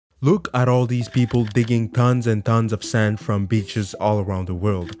Look at all these people digging tons and tons of sand from beaches all around the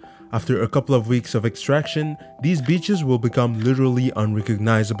world. After a couple of weeks of extraction, these beaches will become literally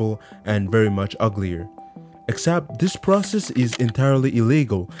unrecognizable and very much uglier. Except this process is entirely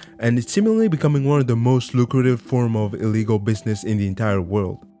illegal, and it's seemingly becoming one of the most lucrative form of illegal business in the entire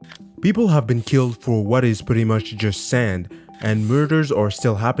world. People have been killed for what is pretty much just sand, and murders are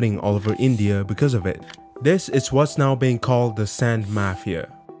still happening all over India because of it. This is what's now being called the sand mafia.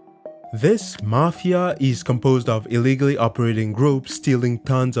 This mafia is composed of illegally operating groups stealing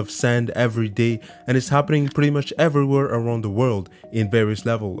tons of sand every day, and it's happening pretty much everywhere around the world in various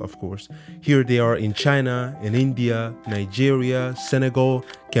levels, of course. Here they are in China, in India, Nigeria, Senegal,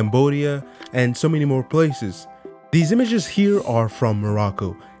 Cambodia, and so many more places. These images here are from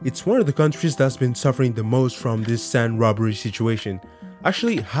Morocco. It's one of the countries that's been suffering the most from this sand robbery situation.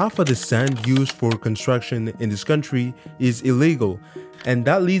 Actually, half of the sand used for construction in this country is illegal, and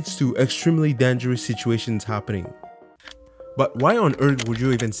that leads to extremely dangerous situations happening. But why on earth would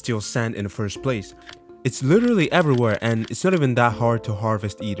you even steal sand in the first place? It's literally everywhere, and it's not even that hard to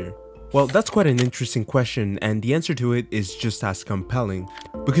harvest either. Well, that's quite an interesting question, and the answer to it is just as compelling.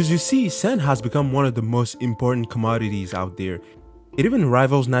 Because you see, sand has become one of the most important commodities out there. It even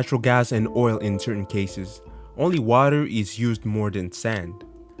rivals natural gas and oil in certain cases. Only water is used more than sand.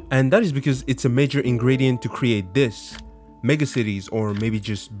 And that is because it's a major ingredient to create this. Megacities, or maybe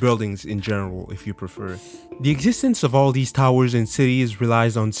just buildings in general if you prefer. The existence of all these towers and cities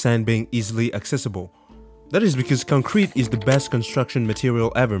relies on sand being easily accessible. That is because concrete is the best construction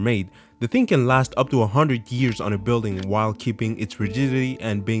material ever made. The thing can last up to 100 years on a building while keeping its rigidity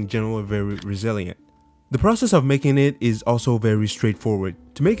and being generally very resilient. The process of making it is also very straightforward.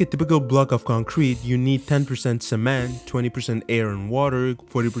 To make a typical block of concrete, you need 10% cement, 20% air and water,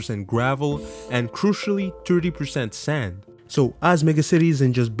 40% gravel, and crucially 30% sand. So as megacities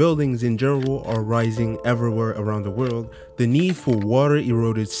and just buildings in general are rising everywhere around the world, the need for water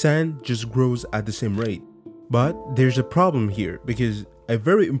eroded sand just grows at the same rate. But there's a problem here, because a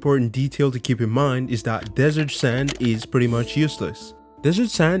very important detail to keep in mind is that desert sand is pretty much useless.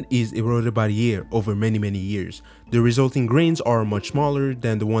 Desert sand is eroded by the air over many years. The resulting grains are much smaller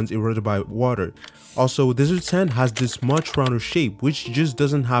than the ones eroded by water. Also, desert sand has this much rounder shape which just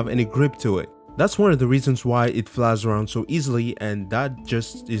doesn't have any grip to it. That's one of the reasons why it flies around so easily, and that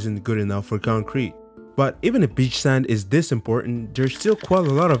just isn't good enough for concrete. But even if beach sand is this important, there's still quite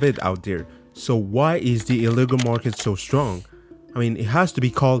a lot of it out there. So why is the illegal market so strong? I mean, it has to be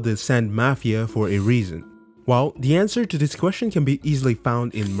called the sand mafia for a reason. Well, the answer to this question can be easily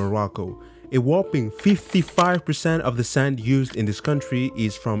found in Morocco. A whopping 55% of the sand used in this country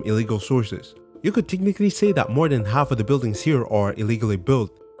is from illegal sources. You could technically say that more than half of the buildings here are illegally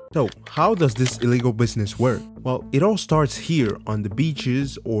built. So, how does this illegal business work? Well, it all starts here on the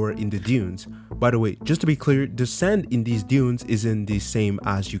beaches or in the dunes. By the way, just to be clear, the sand in these dunes isn't the same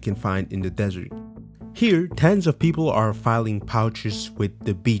as you can find in the desert. Here, tens of people are filling pouches with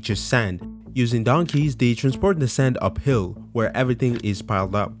the beach's sand. Using donkeys, they transport the sand uphill, where everything is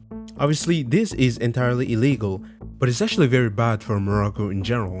piled up. Obviously, this is entirely illegal, but it's actually very bad for Morocco in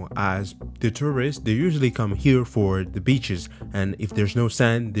general, as the tourists, they usually come here for the beaches, and if there's no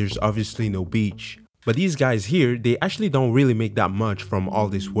sand, there's obviously no beach. But these guys here, they actually don't really make that much from all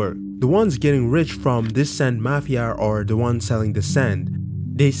this work. The ones getting rich from this sand mafia are the ones selling the sand.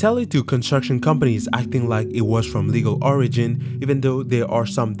 They sell it to construction companies acting like it was from legal origin, even though there are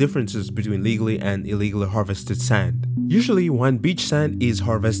some differences between legally and illegally harvested sand. Usually when beach sand is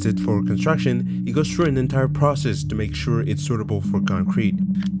harvested for construction, it goes through an entire process to make sure it's suitable for concrete.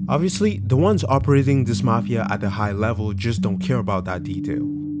 Obviously, the ones operating this mafia at a high level just don't care about that detail.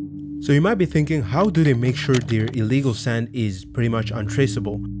 So you might be thinking, how do they make sure their illegal sand is pretty much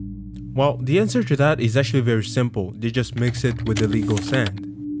untraceable? Well, the answer to that is actually very simple. They just mix it with the legal sand.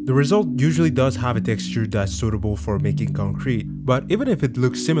 The result usually does have a texture that's suitable for making concrete, but even if it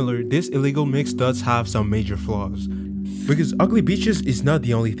looks similar, this illegal mix does have some major flaws. Because ugly beaches is not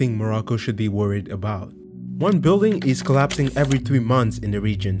the only thing Morocco should be worried about. One building is collapsing every 3 months in the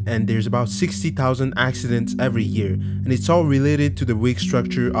region, and there's about 60,000 accidents every year, and it's all related to the weak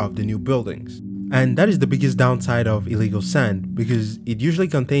structure of the new buildings. And that is the biggest downside of illegal sand, because it usually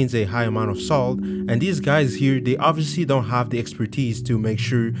contains a high amount of salt, and these guys here, they obviously don't have the expertise to make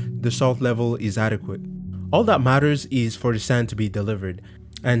sure the salt level is adequate. All that matters is for the sand to be delivered.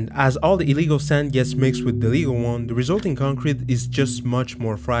 And as all the illegal sand gets mixed with the legal one, the resulting concrete is just much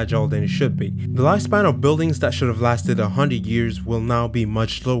more fragile than it should be. The lifespan of buildings that should have lasted 100 years will now be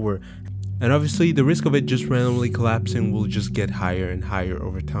much lower, and obviously the risk of it just randomly collapsing will just get higher and higher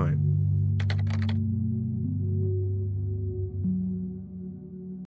over time.